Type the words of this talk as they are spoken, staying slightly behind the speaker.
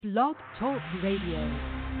Blog Talk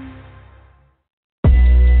Radio.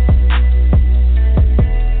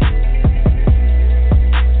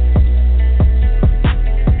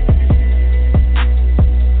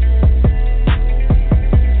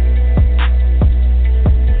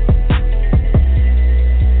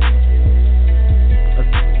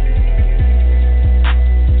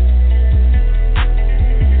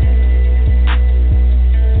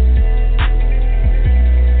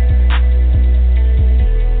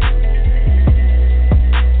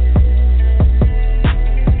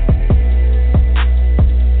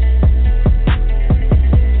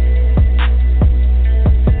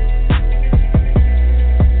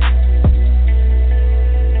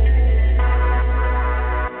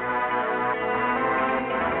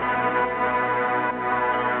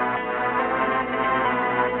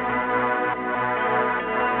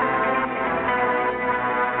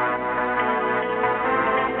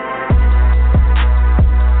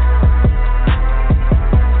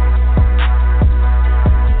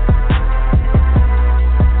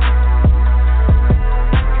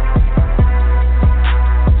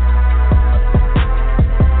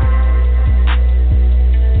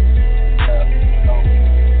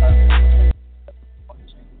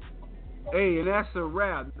 That's a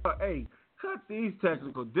wrap. Hey, cut these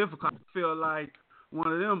technical difficulties. I feel like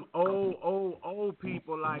one of them old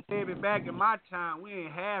people. Like, baby, back in my time, we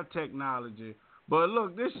ain't have technology. But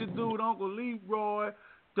look, this your dude, Uncle Leroy.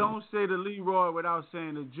 Don't say the Leroy without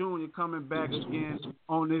saying the Junior, coming back again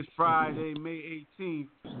on this Friday, May 18th,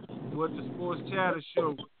 with the Sports Chatter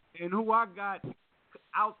Show. And who I got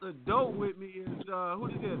out the door with me is, who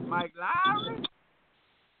is this, Mike Lowry?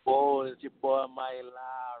 Oh, it's your boy Mike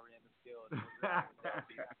Lowry.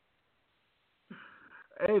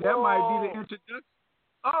 Hey, that might be the introduction.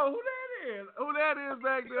 Oh, who that is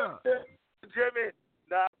back there? Jimmy,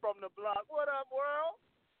 not from the block. What up, world?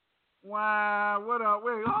 Wow, what up?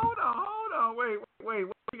 Wait, hold on. Wait.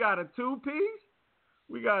 We got a two-piece?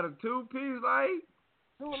 Like?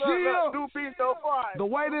 Two-piece so far. The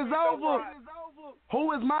wait is over.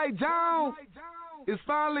 Who is Mike Jones? It's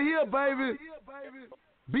finally here, baby.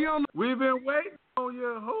 Be on. We've been waiting on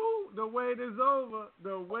you. Who? The wait is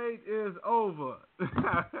over.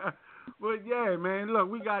 But yeah, man, look,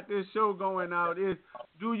 we got this show going out.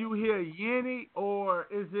 Do you hear Yenny or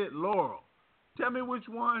is it Laurel? Tell me which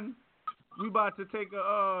one. We about to take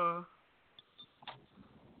a.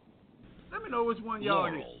 Let me know which one y'all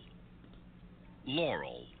hear.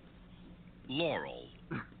 Laurel.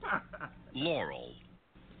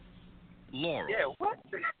 Yeah, what?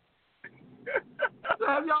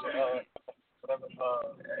 Have y'all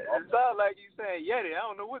it sounds like you saying Yeti. I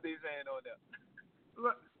don't know what they saying on there.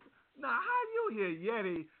 Look, now, how do you hear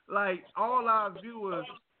Yeti? Like all our viewers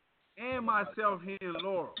and myself hearing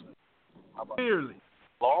Laurel. Clearly.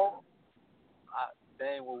 Laurel? That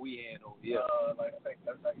ain't what we hearing over here.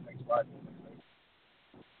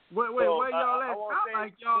 Wait, where y'all at? Sound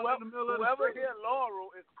like y'all in the middle of the whoever street. hear Laurel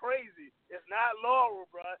is crazy. It's not Laurel,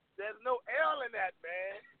 bro. There's no L in that,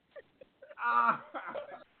 man.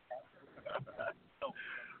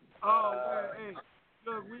 Man, hey,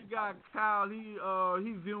 look, we got Kyle.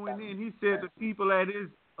 He's viewing in. He said the people at his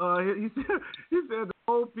he said the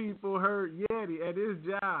old people heard Yeti at his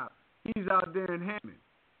job. He's out there in Hammond.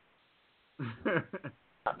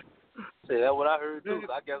 See, that's what I heard too.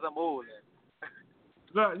 I guess I'm old then.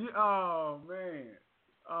 Look, oh man.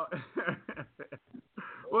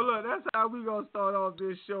 Well, look, that's how we gonna start off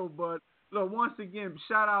this show. But look, once again,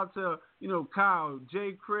 shout out to Kyle,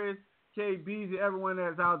 J. Chris, K. Beezy, everyone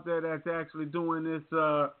that's out there that's actually doing this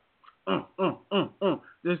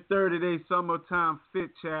this 30-day summertime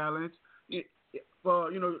fit challenge.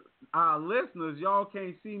 For our listeners, y'all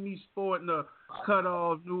can't see me sporting a cut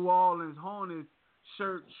off New Orleans Hornets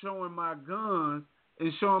shirt, showing my guns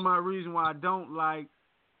and showing my reason why I don't like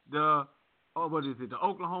the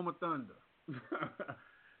Oklahoma Thunder.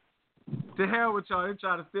 To hell with y'all, they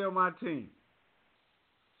try to steal my team.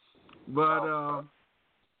 But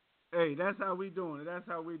hey, that's how we doing it.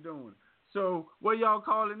 So what y'all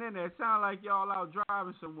calling in there? It sound like y'all out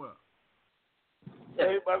driving somewhere.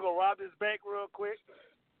 Hey, I'm gonna rob this bank real quick.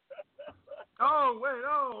 Wait.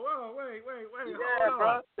 Yeah,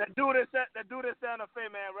 bro. That dude in Santa Fe,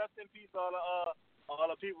 man. Rest in peace, all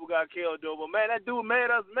the people got killed, though. But man, that dude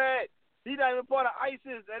made us mad. He's not even part of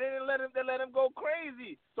ISIS. They didn't let him go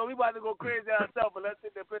crazy. So we about to go crazy ourselves, and let's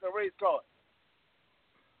sit there and put a race car.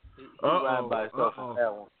 He riding by himself on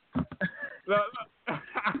that one.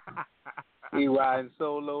 He riding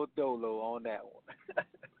solo dolo on that one.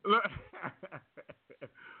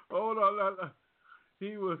 Hold on.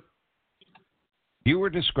 He was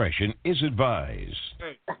Viewer discretion is advised.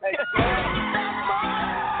 Hey.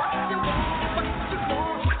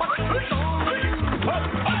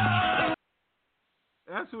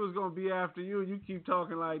 That's who's gonna be after you. You keep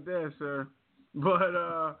talking like that, sir. But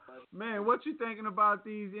man, what you thinking about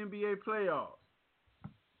these NBA playoffs?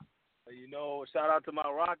 You know, shout out to my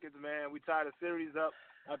Rockets, man. We tied the series up.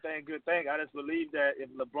 I think good thing. I just believe that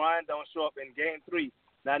if LeBron don't show up in Game 3,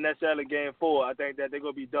 not necessarily Game 4, I think that they're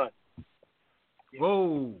gonna be done.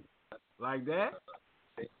 Whoa, like that?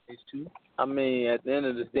 I mean, at the end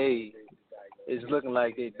of the day, it's looking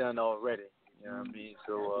like they're done already. You know what I mean?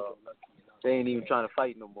 So they ain't even trying to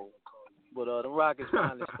fight no more. But the Rockets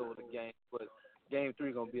finally stole the game. But Game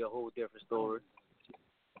 3 gonna be a whole different story.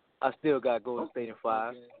 I still got Golden State in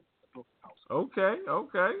 5. Okay.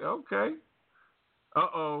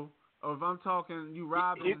 Uh-oh. Oh, if I'm talking, you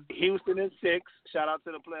Robin. Houston in 6. Shout out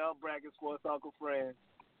to the playoff bracket Sports Soccer friends.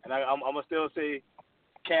 And I'm gonna still say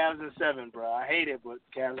Cavs in 7, bro. I hate it, but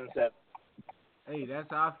Cavs in 7. Hey, that's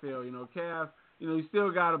how I feel. You know, Cavs, you know, he still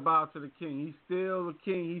got to bow to the king. He's still the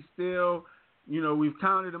king. He's still, you know, we've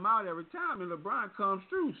counted him out every time, and LeBron comes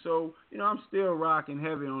through. So, you know, I'm still rocking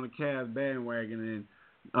heavy on the Cavs bandwagon.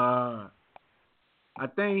 And I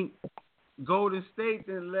think Golden State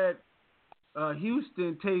didn't let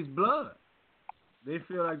Houston taste blood. They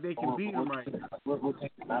feel like they can beat them right now.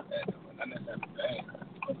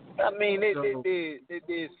 I mean, they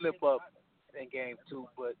did slip up in Game 2,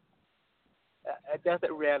 but that's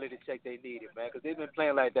a reality check they needed, man, because they've been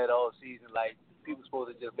playing like that all season. Like, people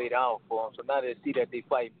supposed to just lay down for them. So now they see that they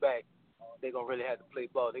fight back, they're going to really have to play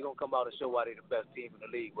ball. They're going to come out and show why they're the best team in the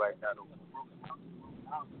league right now.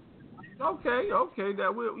 Okay.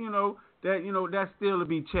 That will, that's still to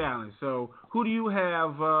be challenged. So, who do you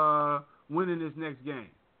have winning this next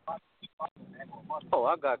game? Oh,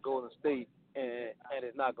 I got Golden State, and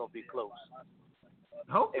it's not going to be close.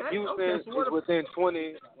 Okay. If Houston is within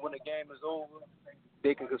 20 when the game is over,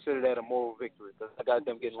 they can consider that a moral victory because I got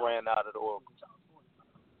them getting ran out of the Oracle.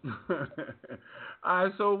 All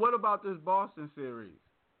right, so what about this Boston series?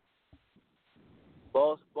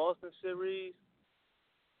 Boston series,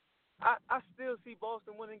 I still see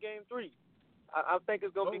Boston winning Game 3. I think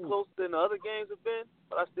it's going to be closer than the other games have been,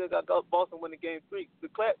 but I still got Boston winning Game 3. The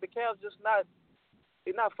Cavs just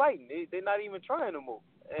they're not fighting. They're not even trying no more.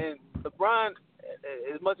 And LeBron,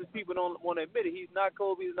 as much as people don't want to admit it, he's not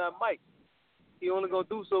Kobe, he's not Mike. He only going to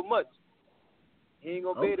do so much. He ain't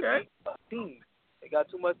going to be able to beat a team. They got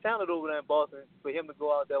too much talent over there in Boston for him to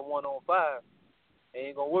go out there 1-on-5. It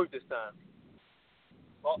ain't going to work this time.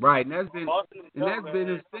 Right, and that's been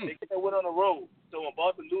his thing. They get that win on the road. So when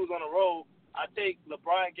Boston lose on the road, I take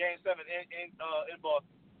LeBron Game 7 in Boston.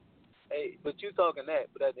 Hey, but you talking that.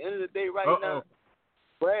 But at the end of the day right now,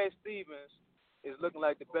 Brad Stevens is looking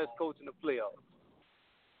like the best coach in the playoffs.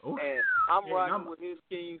 And I'm rocking with his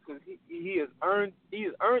team because he has earned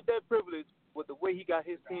that privilege with the way he got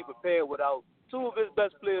his team prepared without two of his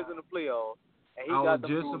best players in the playoffs. And he got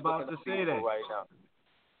them just about to say that right now.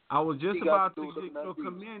 I was just about to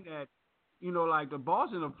commend that. You know, like the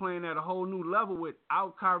Boston are playing at a whole new level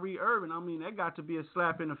without Kyrie Irving. I mean, that got to be a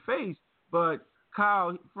slap in the face. But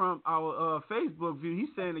Kyle from our Facebook view, he's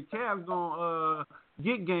saying the Cavs gonna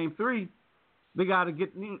get Game 3. They gotta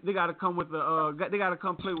come with they gotta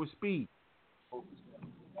come play with speed. Well,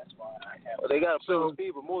 they gotta play with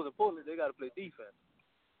speed, but more importantly, they gotta play defense.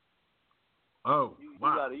 Oh,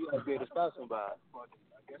 wow. You gotta be able to stop somebody.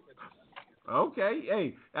 Okay,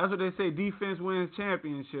 hey, that's what they say. Defense wins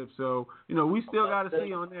championships. So, you know, we still got to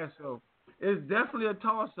see on that. So, it's definitely a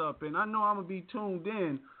toss-up, and I know I'm going to be tuned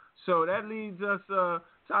in. So, that leads us to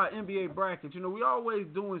our NBA bracket. You know, we always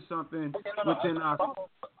doing something within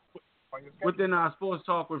our Sports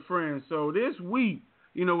Talk with Friends. So, this week,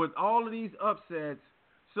 you know, with all of these upsets,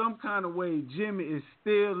 some kind of way, Jimmy is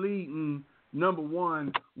still leading number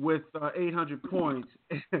one with 800 points.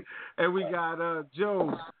 And we got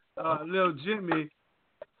Joe, little Jimmy,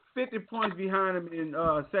 50 points behind him in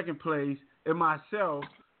second place, and myself,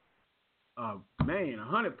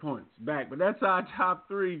 100 points back. But that's our top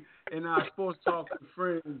three in our Sports Talk with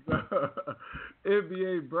Friends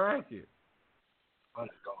NBA bracket.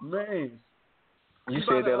 Man. You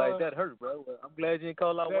said that like that hurt, bro. I'm glad you didn't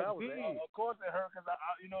call out where I was at. Of course it hurt because,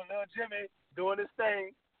 little Jimmy doing his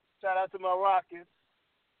thing. Shout out to my Rockets.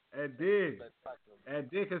 It did.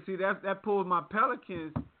 Because, see, that pulled my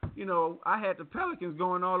Pelicans. You know, I had the Pelicans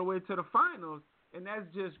going all the way to the finals, and that's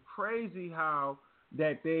just crazy how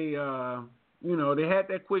that they, they had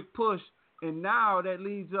that quick push, and now that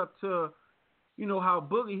leads up to, you know, how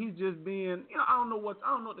Boogie, he's just being, I don't know what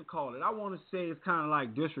to call it. I want to say it's kind of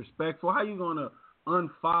like disrespectful. How you gonna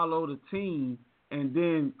unfollow the team and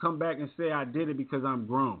then come back and say I did it because I'm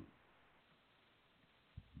grown.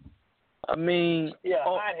 I mean,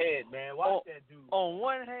 hothead, man. Watch that dude. On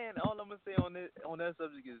one hand, all I'm gonna say on that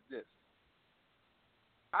subject is this: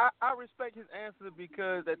 I respect his answer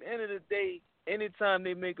because at the end of the day, anytime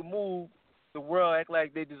they make a move, the world act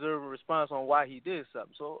like they deserve a response on why he did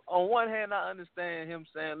something. So on one hand, I understand him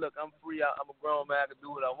saying, "Look, I'm free. I'm a grown man. I can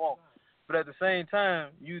do what I want." But at the same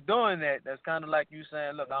time, you doing that, that's kind of like you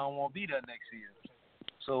saying, "Look, I don't want to be there next year."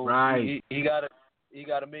 So right. he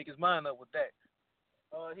gotta make his mind up with that.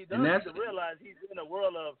 He does have to realize he's in a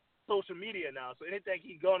world of social media now. So anything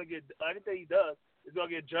he does is gonna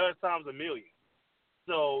get judged times a million.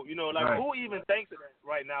 So who even thinks of that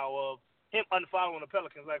right now of him unfollowing the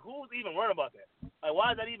Pelicans? Like, who's even worried about that? Like,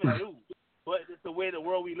 why is that even news? But it's the way the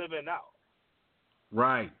world we live in now.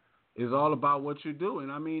 Right. It's all about what you're doing.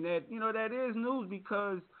 I mean, that is news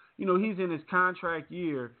because he's in his contract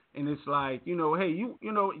year, and it's like hey,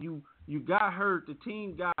 you got hurt. The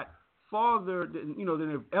team got farther than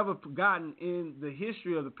they've ever gotten in the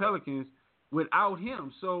history of the Pelicans without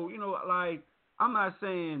him. So I'm not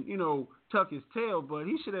saying tuck his tail, but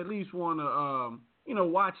he should at least want to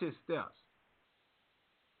watch his steps.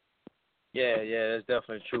 Yeah, that's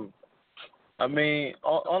definitely true. I mean,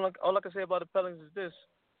 all I can say about the Pelicans is this: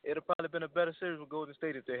 it'd have probably been a better series with Golden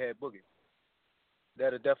State if they had Boogie.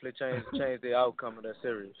 That'd definitely change the outcome of that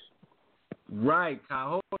series. Right,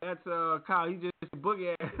 Kyle. That's Kyle. He just said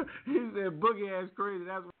Boogie ass crazy.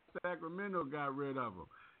 That's why Sacramento got rid of him.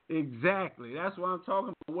 Exactly. That's what I'm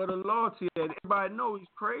talking about. What a loyalty is. Everybody knows he's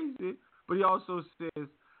crazy, but he also says,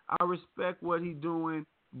 "I respect what he's doing,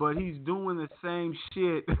 but he's doing the same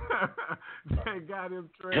shit that got him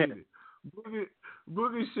traded."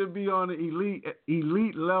 Boogie should be on the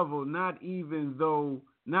elite level, not even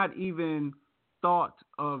thought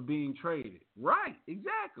of being traded. Right,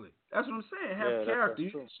 exactly. That's what I'm saying. Have character.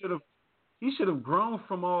 He should have grown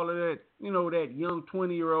from all of that, that young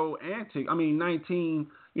 20-year-old antic. I mean, 19,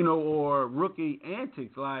 or rookie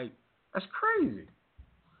antics. Like, that's crazy.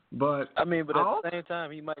 But at the same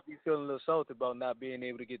time, he might be feeling a little salty about not being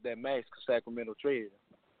able to get that max because Sacramento traded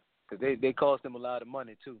him. Because they cost him a lot of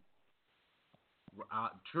money too.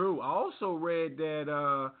 True. I also read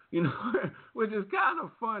that, which is kind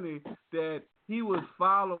of funny, that he was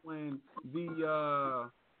following the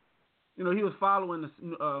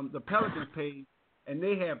Pelicans page, and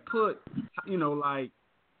they had put,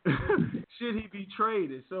 should he be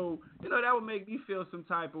traded? So, that would make me feel some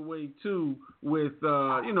type of way too. With,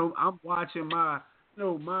 I'm watching my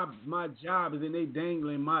job, and then they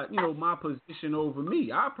dangling my position over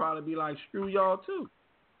me. I'd probably be like, screw y'all too.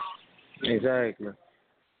 Exactly.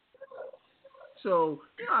 So,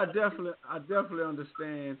 I definitely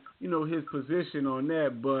understand, his position on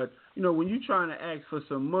that. But, when you're trying to ask for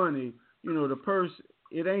some money, the person,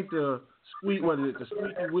 it ain't the squeaky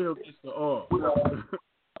wheel gets the oil.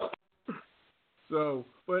 So,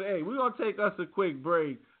 but hey, we're going to take us a quick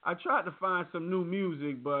break. I tried to find some new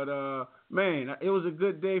music, but, man, it was a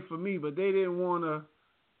good day for me, but they didn't want to,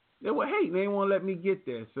 they were hating. They didn't want to let me get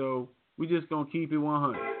there. So, we just going to keep it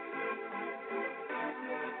 100.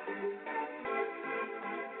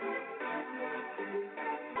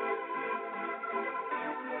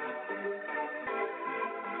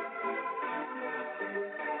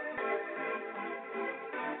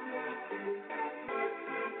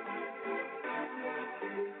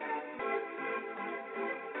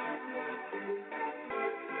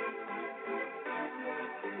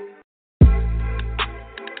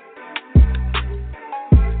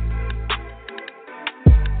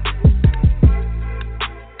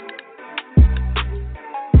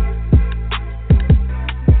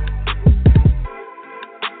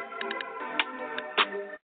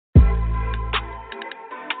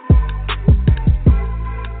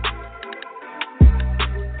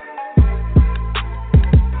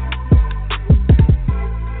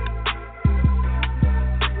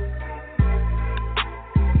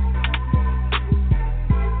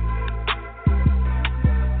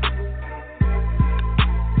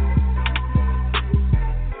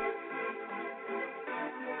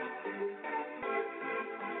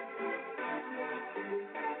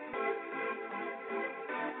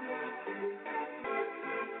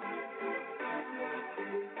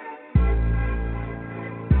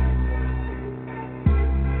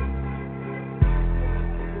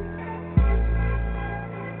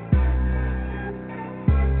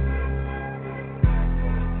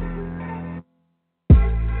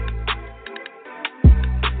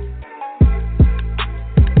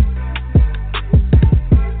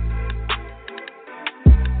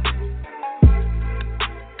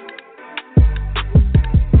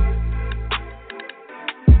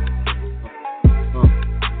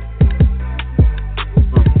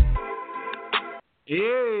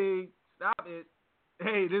 Hey, stop it.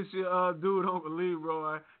 Hey, this your dude Uncle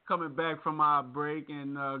Leroy coming back from our break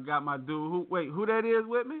and got my dude. Who that is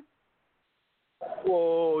with me?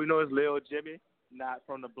 Whoa, you know it's Lil Jimmy, not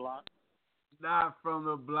from the block. Not from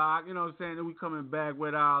the block, you know what I'm saying? We coming back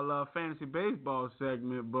with our fantasy baseball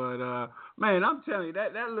segment, but man, I'm telling you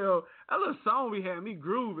that little song we had me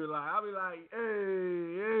grooving like I'll be like,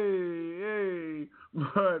 hey,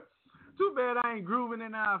 but too bad I ain't grooving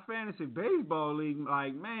in our fantasy baseball league.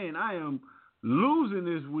 Like, man, I am losing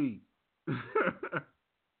this week.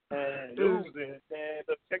 And losing, and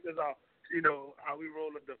check this out. You know how we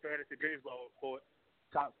roll up the fantasy baseball court.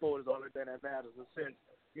 Top four is the only thing that matters. And since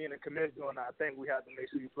me and the commissioner, I think we have to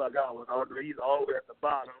make sure you plug out with Audrey. He's all the way at the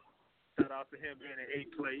bottom. Shout out to him being in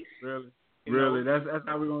 8th place. Really? That's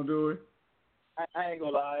how we're going to do it? I ain't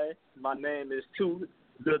going to lie. My name is 2,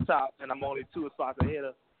 the top, and I'm only 2 spots ahead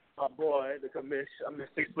of my boy, the commission. I'm in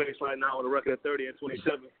 6th place right now with a record of 30 and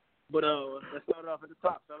 27. But let's start off at the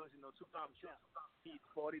top, fellas. You know, 2-time champ. He's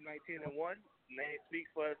 40, 19, and 1. Name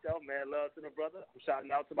speaks for itself, man. Love to the brother. I'm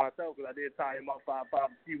shouting out to myself because I did tie him up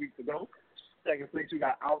 5-5 a few weeks ago. Second place, we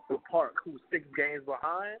got Out the Park, who's 6 games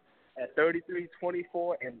behind at 33,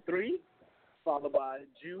 24, and 3. Followed by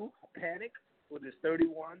Jew Panic with his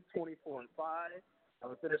 31, 24, and 5.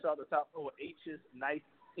 I'm going to finish off the top 4 with H's Nice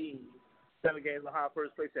Team. 7 games behind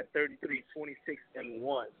first place at 33, 26, and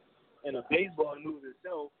 1. And the baseball news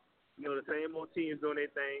itself, you know, the same old teams doing their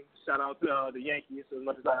thing. Shout out to the Yankees, as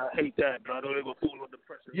much as I hate that, but I know they were fooling with the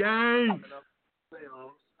pressure. Yanks! But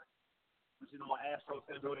you know, my Astros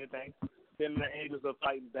still doing their thing. Them and the Angels are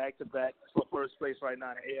fighting back-to-back for first place right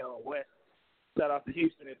now in the AL West. Shout out to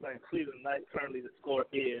Houston. They're playing Cleveland tonight. Currently, the score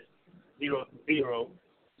is 0-0.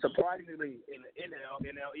 Surprisingly, in the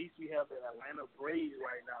NL East, we have the Atlanta Braves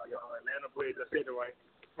right now, y'all. Atlanta Braves, I said it right.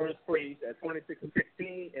 First place at 26 and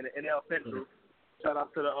 16 in the NL Central. Shout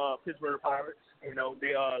out to the Pittsburgh Pirates. You know,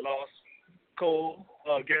 they lost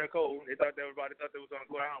Garrett Cole. Everybody thought they was going to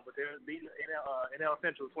go down, but they're beating NL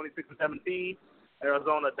Central 26 and 17.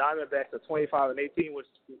 Arizona Diamondbacks are 25 and 18, which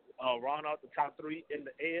round out the top 3 in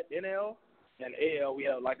the NL. And AL, we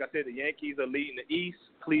have, like I said, the Yankees are leading the East,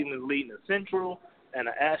 Cleveland's leading the Central, and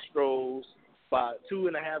the Astros by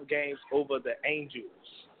 2.5 games over the Angels.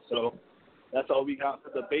 So that's all we got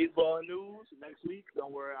for the baseball news. Next week,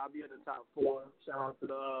 don't worry, I'll be in the top 4. Shout out to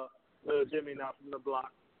the Little Jimmy, not from the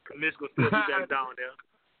block. Commish will still be back down there.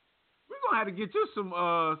 We're gonna have to get you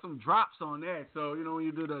some drops on that. So you know when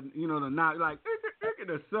you do the the knock like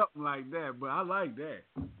or something like that. But I like that,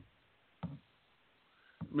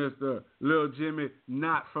 Mr. Lil Jimmy,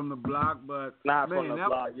 not from the block, but not from the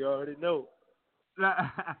block. You already know.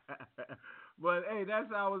 But hey,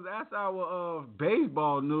 that's our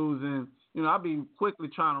baseball news, and you know I'll be quickly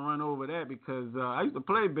trying to run over that because I used to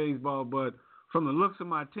play baseball, but from the looks of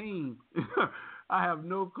my team, I have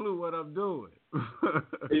no clue what I'm doing.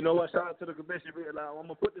 You know what? Shout out to the commission. I'm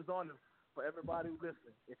gonna put this on him for everybody who's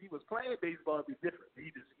listening. If he was playing baseball, it'd be different.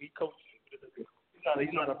 He coached.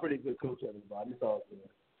 He's not a pretty good coach. Everybody, it's all good.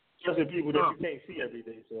 Especially people that you can't see every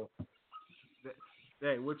day. So.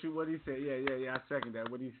 Hey, what he said? Yeah. I second that.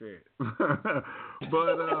 What he said.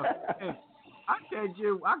 But hey, I can't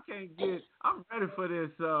get. I'm ready for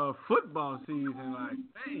this football season. Like,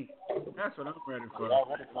 dang, that's what I'm ready for.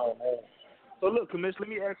 So look, Commish, let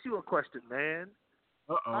me ask you a question, man.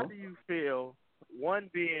 How do you feel, 1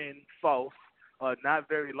 being false, not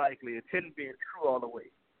very likely, and 10 being true all the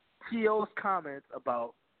way? T.O.'s comments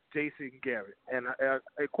about Jason Garrett, and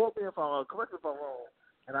quote me if I'm correct me if I'm wrong,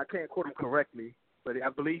 and I can't quote him correctly, but I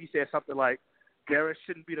believe he said something like Garrett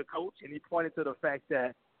shouldn't be the coach, and he pointed to the fact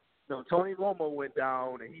that Tony Romo went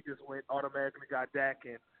down, and he just automatically got Dak,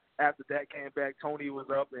 and after Dak came back, Tony was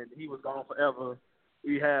up, and he was gone forever.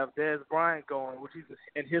 We have Dez Bryant going, which is,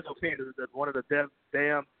 in his opinion, is one of the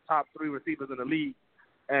damn top 3 receivers in the league.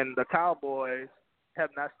 And the Cowboys have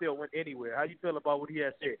not still went anywhere. How you feel about what he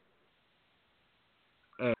has said?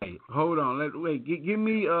 Hey, hold on. Give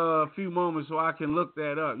me a few moments so I can look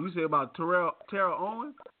that up. You say about Terrell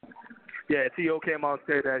Owens? Yeah, T.O. came out and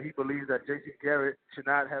said that he believes that Jason Garrett should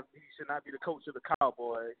not be the coach of the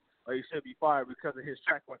Cowboys, or he should be fired because of his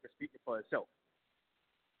track record speaking for itself.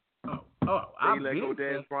 They let go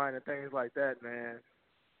Dez Bryant and things like that, man.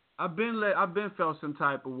 I've been felt some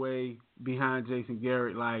type of way behind Jason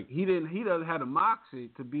Garrett. Like he doesn't have the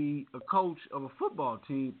moxie to be a coach of a football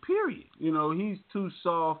team. Period. You know, he's too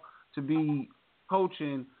soft to be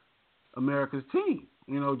coaching America's team.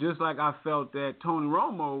 You know, just like I felt that Tony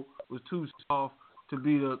Romo was too soft to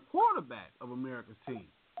be the quarterback of America's team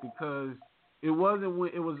because it was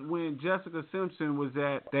when Jessica Simpson was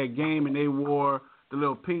at that game and they wore the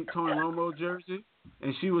little pink Tony Romo jersey,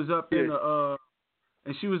 and she was up in the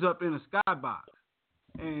skybox.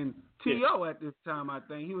 And T.O. at this time, I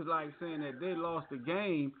think, he was like saying that they lost the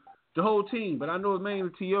game, the whole team. But I know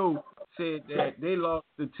mainly T.O. said that they lost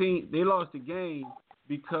the game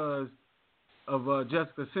because of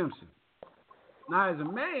Jessica Simpson. Now, as a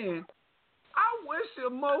man, I wish a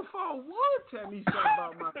mofo would tell me something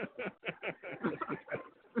about my.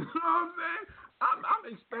 You know what I'm saying? I'm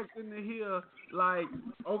expecting to hear like,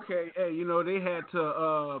 okay, hey, they had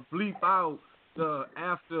to bleep out the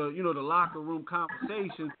after, the locker room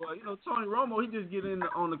conversations, but Tony Romo, he just get in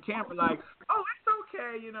on the camera like, oh, it's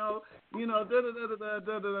okay,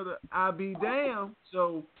 I'll be damned.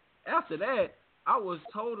 So after that, I was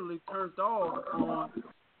totally turned off on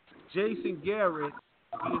Jason Garrett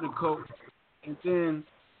being the coach, and then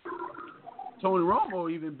Tony Romo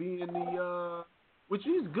even being the which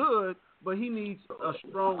is good, but he needs a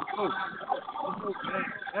strong coach.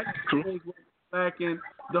 Back in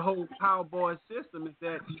the whole Cowboy system is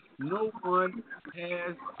that no one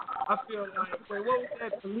has. I feel like, what was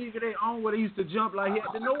that, the league of their own where they used to jump like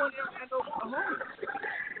that? No one ever had no home.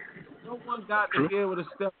 No one got to be able to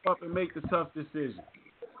step up and make the tough decision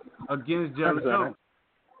against Jerry Jones.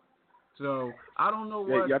 So I don't know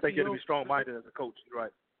what. Yeah, I think you have to be strong-minded as a coach. You're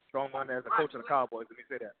right. Strong-minded as a coach of the Cowboys. Let me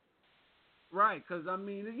say that. Right, because I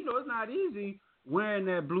mean, it's not easy wearing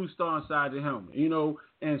that blue star inside the helmet.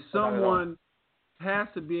 And someone has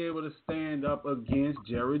to be able to stand up against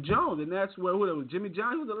Jerry Jones, and that's where who was Jimmy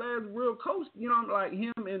Johnson was the last real coach. Like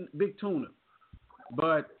him and Big Tuna,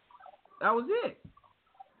 but that was it.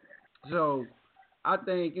 So I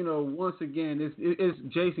think once again, it's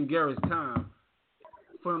Jason Garrett's time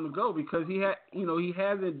for him to go because he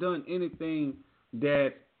hasn't done anything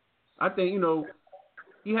that I think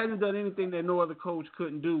he hasn't done anything that no other coach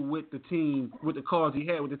couldn't do with the team, with the cards he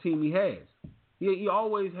had, with the team he has. He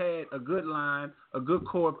always had a good line, a good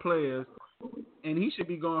core of players, and he should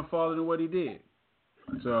be going farther than what he did.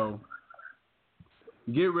 So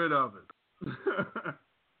get rid of it.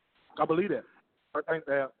 I believe that. I think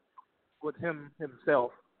that with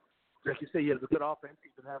himself, like you say, he has a good offense.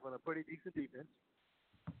 He's been having a pretty decent defense.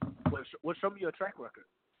 Well, show me your track record.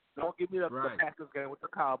 Don't give me the Packers game with the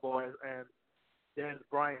Cowboys and then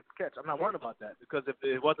Bryant's catch. I'm not worried about that because if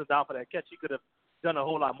it wasn't down for that catch, he could have done a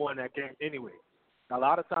whole lot more in that game anyway. Now, a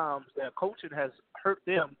lot of times, their coaching has hurt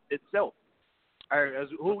them itself.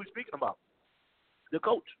 Who are we speaking about? The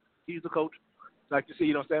coach. He's the coach. Like you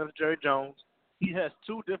see, Jerry Jones. He has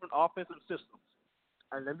two different offensive systems.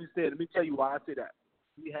 And let me tell you why I say that.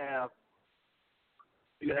 You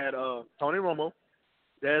had Tony Romo,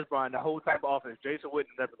 Dez Bryant, the whole type of offense, Jason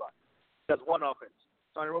Witten, and everybody. That's one offense.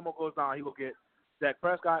 Tony Romo goes down, he will get Dak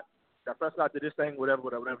Prescott. Dak Prescott did this thing, whatever.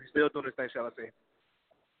 He's still doing this thing, shall I say.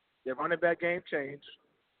 Their running back game changed.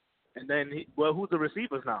 And then, who's the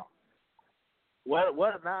receivers now? What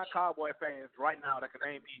are non-Cowboy fans right now that can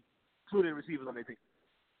name me two of the receivers on their team?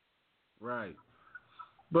 Right.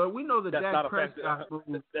 But we know that Dak Prescott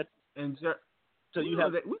and so you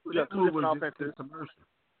have two different offenses.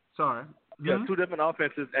 Sorry. You have two different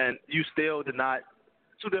offenses, and you still did not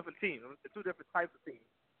 – two different teams, two different types of teams,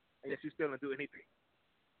 and yet you still didn't do anything.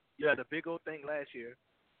 You had a big old thing last year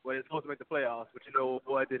where they're supposed to make the playoffs, but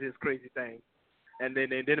boy did his crazy thing, and then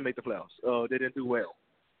they didn't make the playoffs. They didn't do well.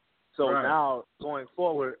 So now, going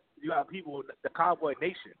forward, you have people, the Cowboy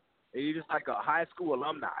Nation, they're just like a high school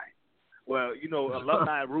alumni where,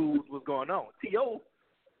 alumni rules what's going on. T.O.,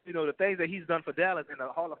 the things that he's done for Dallas and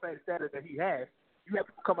the Hall of Fame status that he has, you have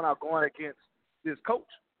people coming out going against this coach,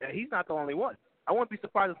 and he's not the only one. I wouldn't be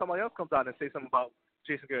surprised if somebody else comes out and say something about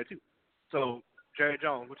Jason Garrett too. So, Jerry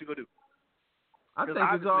Jones, what you gonna do? I think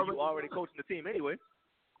it's already coaching the team anyway.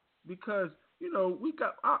 Because we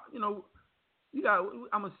got, I'm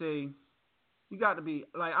gonna say, you got to be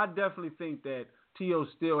like. I definitely think that T.O.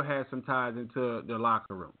 still has some ties into the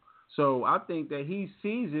locker room. So I think that he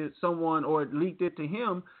sees it, someone or it leaked it to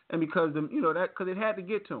him, and because because it had to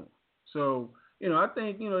get to him. So I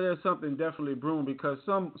think there's something definitely brewing because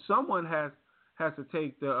someone has to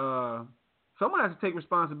take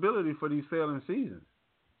responsibility for these failing seasons.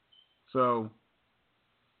 So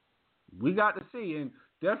we got to see, and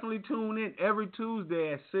definitely tune in every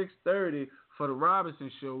Tuesday at 6:30 for the Robinson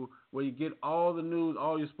Show, where you get all the news,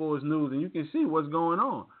 all your sports news, and you can see what's going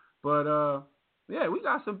on. But yeah, we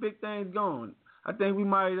got some big things going. I think we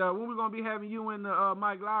might. When we're gonna be having you in the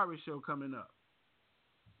Mike Lowry Show coming up.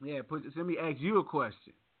 Yeah, let me ask you a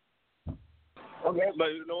question. Okay, but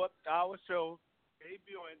you know what? Our show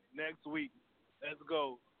debuting next week. Let's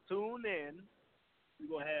go. Tune in. We're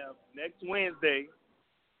going to have next Wednesday,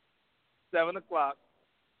 7 o'clock.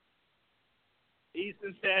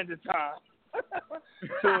 Eastern Standard Time.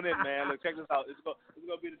 Tune in, man. Look, check this out. It's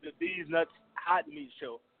gonna be the These Nuts Hot Meat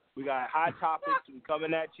Show. We got hot topics. We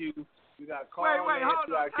coming at you. We got calls. Wait,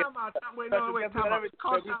 hold on. Time out. Wait, time out.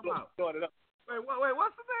 Call time out. Wait,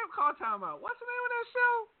 what's the name? Call time out. What's the name of that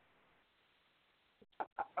show?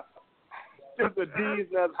 It's the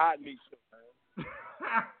These Nuts Hot Meat Show, man.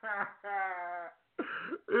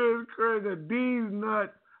 It's crazy. The These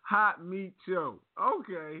Nuts Hot Meat Show.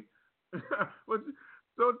 Okay.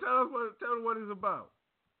 So tell us what it's about.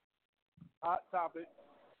 Hot topic.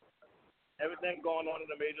 Everything going on in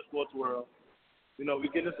the major sports world. You know, we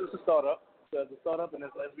get this as a startup. So as a startup, and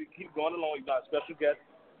as we keep going along, you got special guests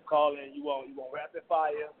call in. You want rapid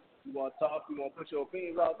fire. You want to talk. You want to put your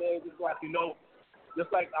opinions out there. Just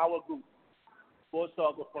like our group, Sports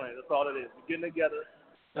Talk with Friends. That's all it is. We're getting together,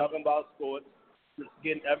 talking about sports, just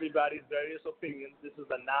getting everybody's various opinions. This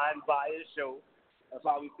is a non-biased show. That's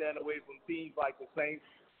why we stand away from teams like the Saints,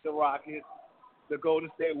 the Rockets, the Golden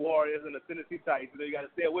State Warriors, and the Tennessee Titans. You got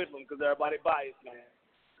to stay away from them because everybody biased, man.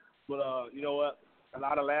 But you know what? A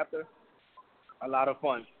lot of laughter, a lot of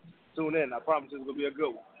fun. Tune in. I promise it's going to be a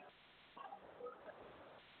good one.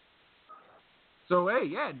 So, hey,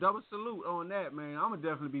 yeah, double salute on that, man. I'm going to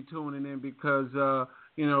definitely be tuning in because,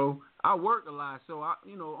 I work a lot. So,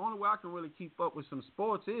 only way I can really keep up with some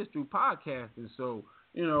sports is through podcasting. So,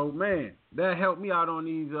 man, that helped me out on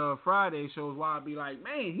these Friday shows where I'll be like,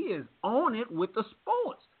 man, he is on it with the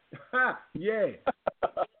sports. Yeah.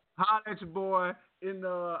 Holler at your boy in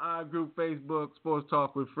our group Facebook, Sports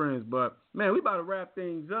Talk with Friends. But, man, we about to wrap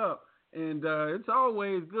things up. And it's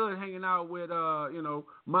always good hanging out with,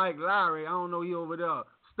 Mike Lowry. I don't know, he over there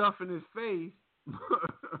stuffing his face.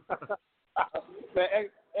 Man,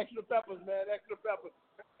 extra peppers, man, extra peppers.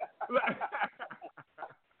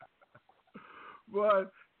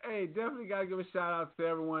 But, hey, definitely got to give a shout-out to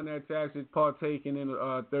everyone that's actually partaking in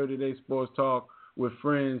the 30-day Sports Talk with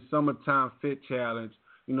Friends Summertime Fit Challenge.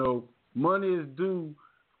 Money is due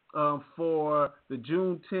for the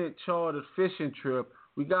June 10th chartered fishing trip.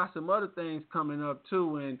 We got some other things coming up,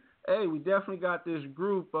 too. And, hey, we definitely got this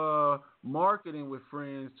group marketing with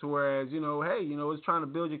Friends to whereas, it's trying to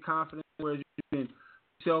build your confidence where you can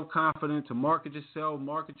self-confident to market yourself,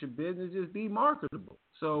 market your business, just be marketable.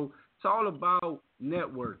 So it's all about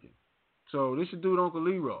networking. So this your dude, Uncle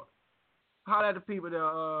Leroy. Holler at the people there,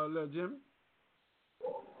 Lil Jimmy.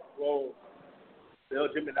 Well, Lil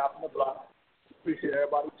Jimmy out from the block. Appreciate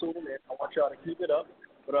everybody tuning in. I want y'all to keep it up.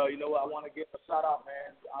 But, I want to give a shout-out,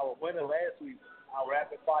 man. Our winner last week, our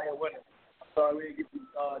rapid-fire winner. I'm sorry we didn't get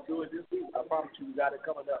to do it this week. I promise you we got it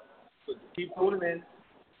coming up. So keep tuning in.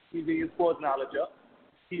 Keep getting your sports knowledge up.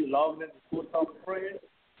 Keep logging into Sports Talk with Friends.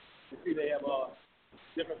 You see they have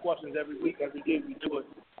different questions every week. Every day we do it.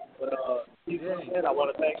 But keep tuning in. I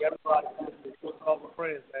want to thank everybody for listening to Sports Talk with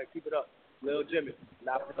Friends, man. Keep it up. Lil Jimmy,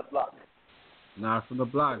 not from the block. Not from the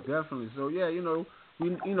block, definitely. So, yeah, we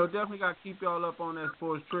definitely got to keep y'all up on that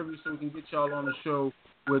sports trivia so we can get y'all on the show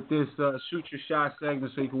with this Shoot Your Shot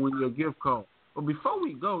segment so you can win your gift card. But before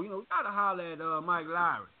we go, we got to holler at Mike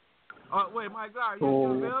Lowry. Wait, Mike Lowry, you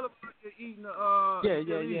available? You're eating the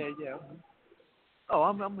Yeah. Oh,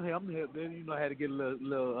 I'm here, baby. I had to get a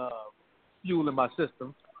little fuel in my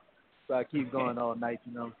system so I keep going all night,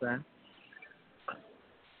 you know what I'm saying?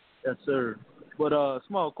 Yes, sir. But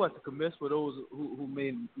small question, Commiss, for those who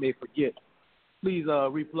may forget. Please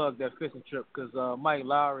replug that fishing trip because Mike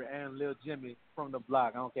Lowry and Lil Jimmy from the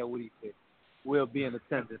block, I don't care what he said, will be in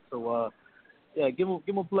attendance. So, give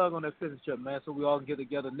him a plug on that fishing trip, man, so we all can get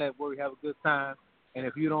together, network, have a good time. And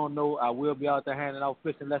if you don't know, I will be out there handing out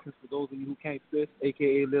fishing lessons for those of you who can't fish,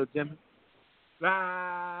 a.k.a. Lil Jimmy.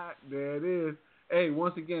 There it is. Hey,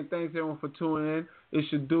 once again, thanks everyone for tuning in.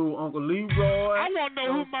 It's your dude, Uncle Leroy. I want to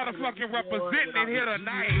know who motherfucking representing it here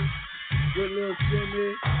tonight. With Lil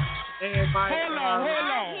Jimmy and Mike. Hold on.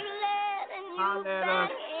 Holler at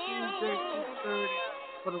us Tuesday, 2:30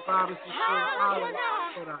 for the Robinson Show.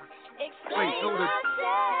 Hold on. Wait, hold it.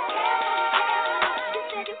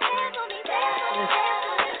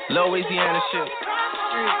 Louisiana shit.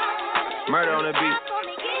 Murder on the beat.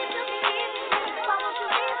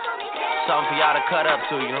 Something for y'all to cut up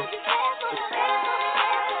to, you know?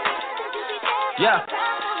 Yeah.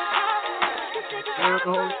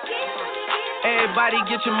 Everybody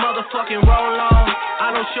get your motherfucking roll on.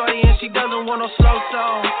 I know shorty and she doesn't want no slow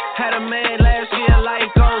song. Had a man last year,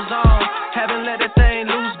 life goes on. Haven't let that thing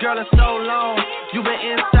loose, girl, in so long. You been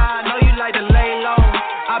inside, know you like to lay low.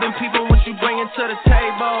 I've been peeping what you bringing to the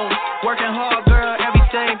table. Working hard, girl,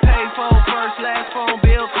 everything paid for. First, last phone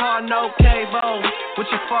bill, car, no cable. With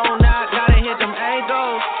your phone out, gotta hit them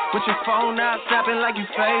angles. With your phone out, snapping like you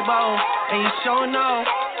Fable. And you showing off,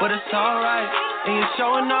 but it's alright. And you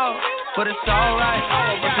showing off, but it's alright.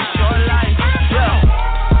 It's a short life, yeah.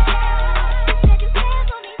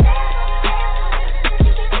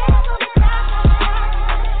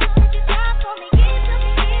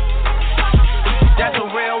 That's a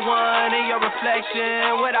real one in your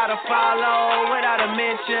reflection. Without a follow, without a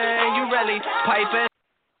mention, you really piping